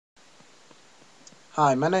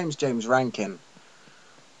Hi, my name's James Rankin.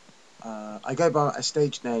 I go by a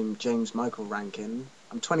stage name James Michael Rankin.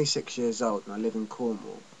 I'm 26 years old and I live in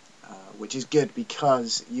Cornwall, which is good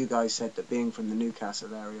because you guys said that being from the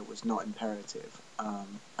Newcastle area was not imperative.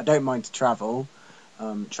 I don't mind to travel.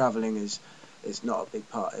 Travelling is not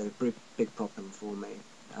a big problem for me.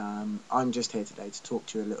 I'm just here today to talk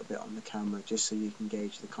to you a little bit on the camera, just so you can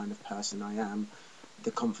gauge the kind of person I am,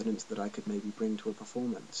 the confidence that I could maybe bring to a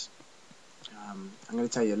performance. I'm going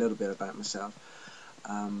to tell you a little bit about myself.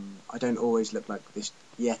 I don't always look like this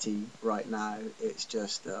Yeti right now. It's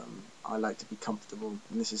just I like to be comfortable,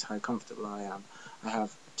 and this is how comfortable I am. I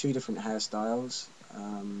have two different hairstyles.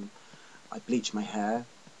 I bleach my hair,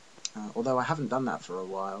 although I haven't done that for a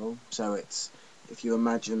while. So it's, if you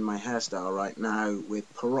imagine my hairstyle right now with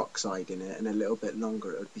peroxide in it and a little bit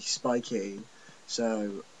longer, it would be spiky.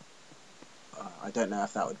 So I don't know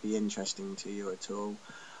if that would be interesting to you at all.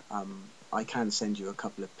 I can send you a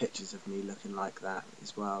couple of pictures of me looking like that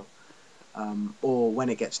as well. Or when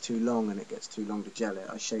it gets too long and it gets too long to gel it,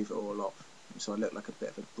 I shave it all off, so I look like a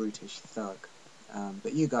bit of a brutish thug.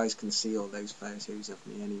 But you guys can see all those photos of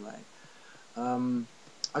me anyway.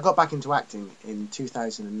 I got back into acting in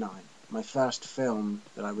 2009. My first film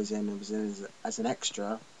that I was in as an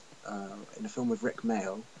extra in a film with Rick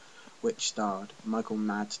Mayall, which starred Michael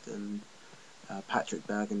Madsen, Patrick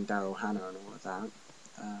Bergin, Daryl Hannah, and all of that.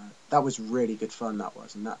 That was really good fun, that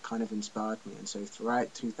was, and that kind of inspired me. And so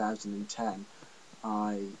throughout 2010,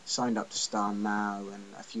 I signed up to Star Now and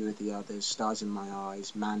a few of the others, Stars in My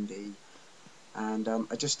Eyes, Mandy, and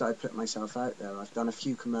I just started putting myself out there. I've done a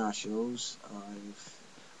few commercials.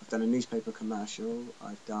 I've done a newspaper commercial.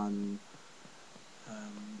 I've done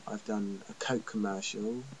a Coke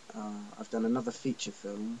commercial. I've done another feature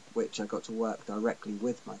film, which I got to work directly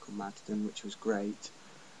with Michael Madsen, which was great.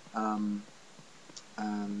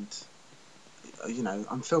 And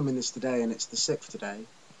I'm filming this today, and it's the 6th today,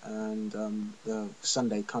 and the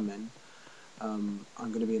Sunday coming, I'm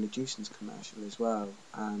going to be in a Juicens commercial as well,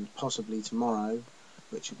 and possibly tomorrow,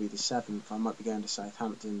 which will be the 7th, I might be going to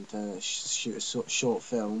Southampton to shoot a short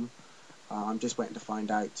film. I'm just waiting to find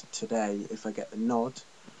out today if I get the nod.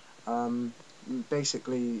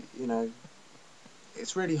 Basically,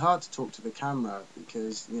 it's really hard to talk to the camera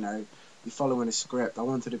because, you're following a script. I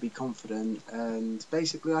wanted to be confident, and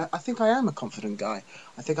basically I think I am a confident guy.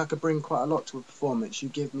 I think I could bring quite a lot to a performance. You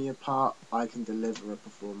give me a part, I can deliver a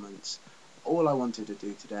performance. All I wanted to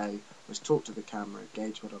do today was talk to the camera,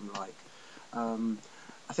 gauge what I'm like.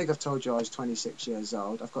 I think I've told you I was 26 years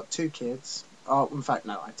old. I've got two kids. Oh, in fact,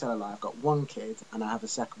 no, I tell a lie. I've got one kid, and I have a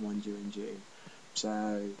second one due in June.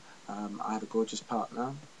 So I have a gorgeous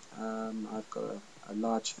partner. I've got a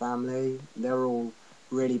large family. They're all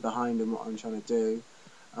really behind in what I'm trying to do.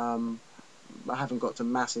 I haven't got to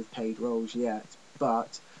massive paid roles yet,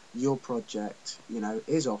 but your project,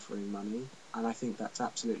 is offering money, and I think that's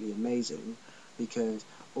absolutely amazing because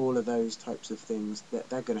all of those types of things,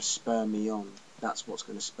 they're going to spur me on. That's what's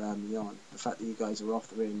going to spur me on. The fact that you guys are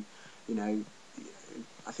offering, I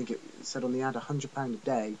think it said on the ad £100 a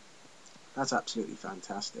day. That's absolutely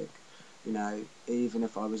fantastic. Even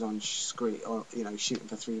if I was on screen, or shooting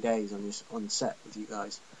for 3 days on set with you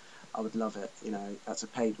guys, I would love it. That's a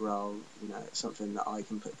paid role. It's something that I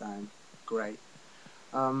can put down. Great.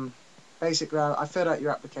 Basically, I filled out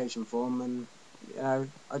your application form, and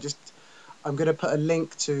I'm going to put a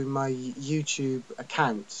link to my YouTube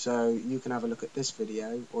account, so you can have a look at this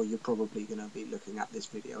video, or you're probably going to be looking at this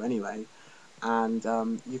video anyway. And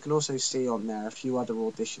you can also see on there a few other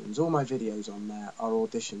auditions. All my videos on there are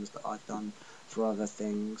auditions that I've done for other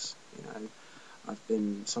things. I've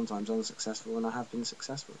been sometimes unsuccessful, and I have been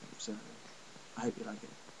successful. So I hope you like it.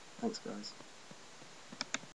 Thanks, guys.